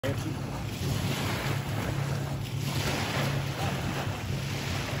A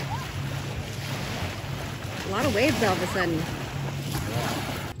lot of waves all of a sudden.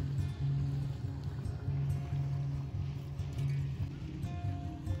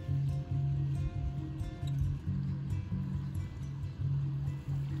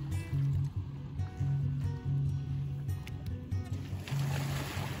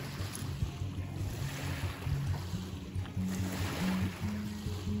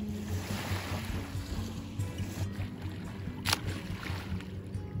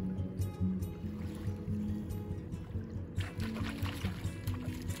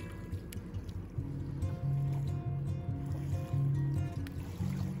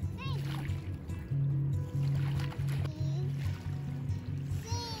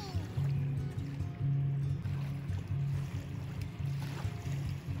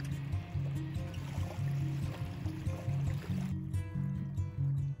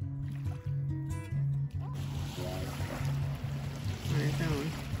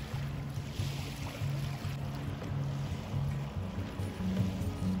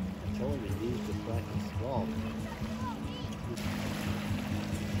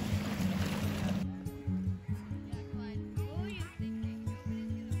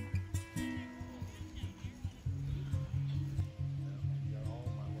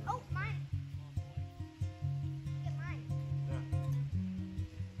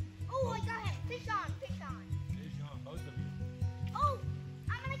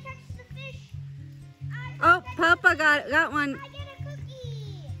 Oh, Papa got one. I get a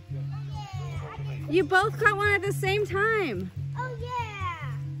cookie. Oh, yeah. You both got one at the same time. Oh,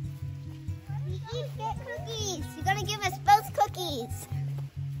 yeah. We eat fit cookies. You're going to give us both cookies.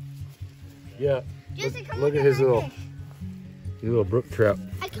 Yeah. Justin, come look at his little brook trout.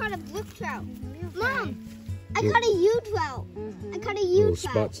 I caught a brook trout. Mom, I caught a U trout. I caught a U Little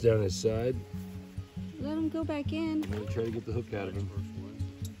trout. spots down his side. Let him go back in. I'm gonna try to get the hook out of him.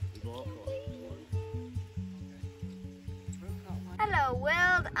 Hello,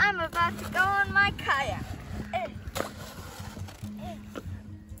 world. I'm about to go on my kayak.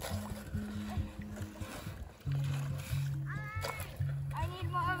 I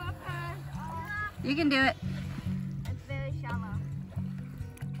need more of a purse. You can do it. It's very shallow.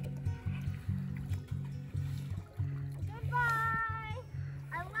 Goodbye.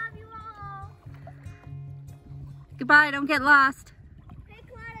 I love you all. Goodbye, don't get lost. Hey,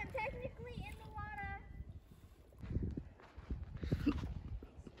 Clyde, I'm technically in the water.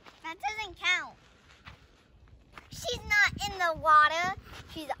 That doesn't count. She's not in the water.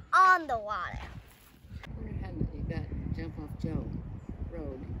 She's on the water. I wonder how you got Jump Off Joe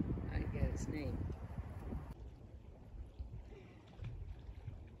Road. I get its name.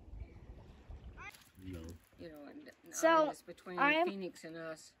 No. You know, and So, it's between I'm- Phoenix and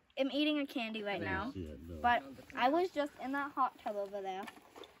us. I'm eating a candy right now, Yeah, no. but I was just in that hot tub over there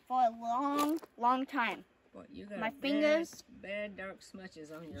for a long, long time. What, you got My fingers. bad dark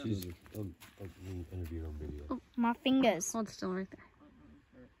smudges on your She's being interviewed on video. My fingers. Hold still right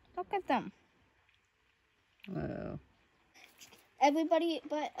there. Look at them. Whoa. Everybody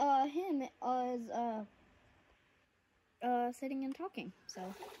but him was sitting and talking. So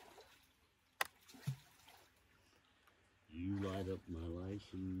You light up my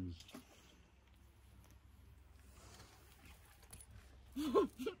license.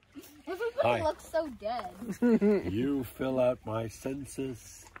 everybody Hi. looks so dead. You fill out my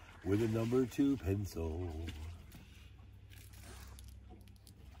census with a number 2 pencil.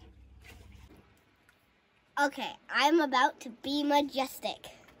 Okay, I'm about to be majestic.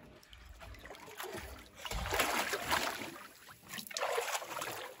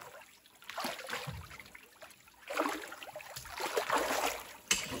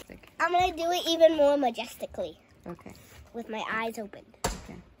 I'm gonna do it even more majestically Okay. with my eyes open.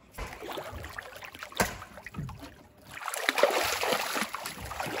 Okay.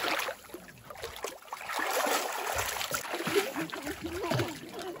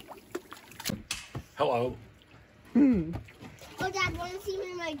 Hello. Oh, Dad, want to see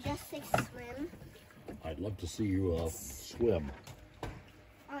my majestic swim? I'd love to see you swim.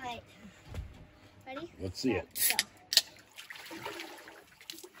 All right. Ready? Let's see it.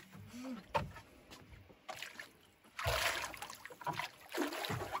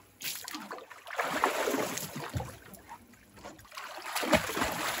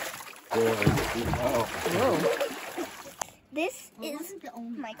 Go. Whoa. This is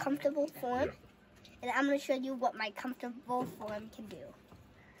my comfortable form, and I'm going to show you what my comfortable form can do.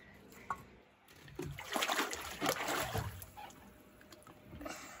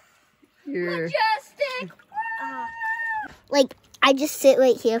 You're... Majestic! Like, I just sit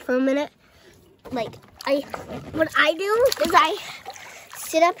right here for a minute. Like, what I do is I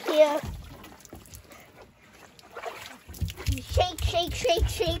sit up here, shake, shake, shake,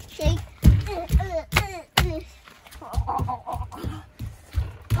 shake, shake.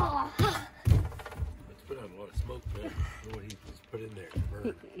 Let's put out a lot of smoke, man. What he just put in there to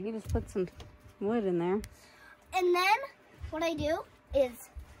burn. He just put some wood in there. And then what I do is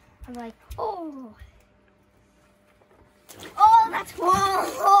I'm like, oh, that's warm.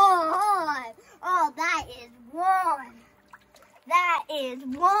 Oh, that is warm. That is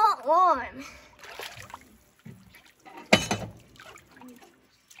warm.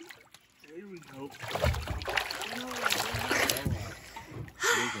 There we go.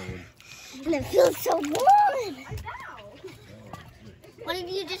 And it feels so warm. What did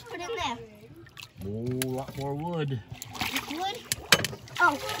you just put in there? A lot more wood. Wood?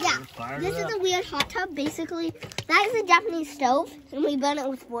 Oh, yeah. This is a weird hot tub. Basically, that is a Japanese stove, and we burn it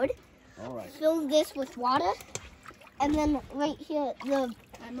with wood. All right. Fill this with water, and then right here,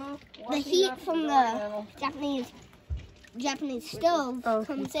 the heat from the Japanese stove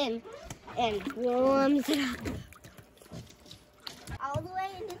comes in and warms it up. All the way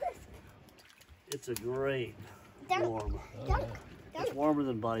into this. It's a great Dunk, warm. dunk, It's dunk, warmer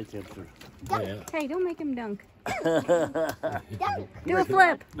than body temperature. dunk, Yeah. Hey, don't make him dunk. dunk. Do a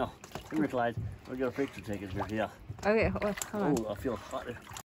flip. No, come here, Clyde. We'll get a picture taken here. Yeah. Okay, hold on. Oh, I feel hot.